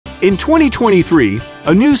In 2023,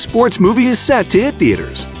 a new sports movie is set to hit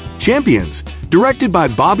theaters. Champions, directed by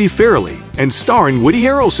Bobby Farrelly and starring Woody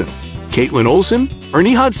Harrelson, Kaitlin Olson,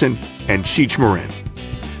 Ernie Hudson, and Cheech Marin.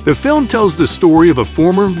 The film tells the story of a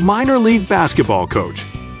former minor league basketball coach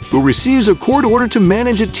who receives a court order to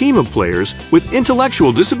manage a team of players with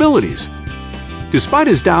intellectual disabilities. Despite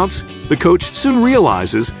his doubts, the coach soon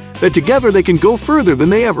realizes that together they can go further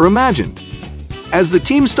than they ever imagined. As the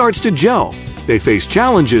team starts to gel, they face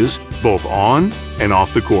challenges both on and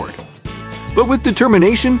off the court. But with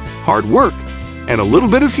determination, hard work, and a little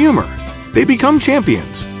bit of humor, they become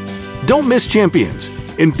champions. Don't miss Champions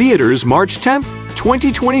in theaters March 10th,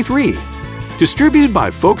 2023. Distributed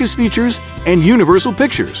by Focus Features and Universal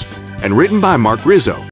Pictures, and written by Mark Rizzo.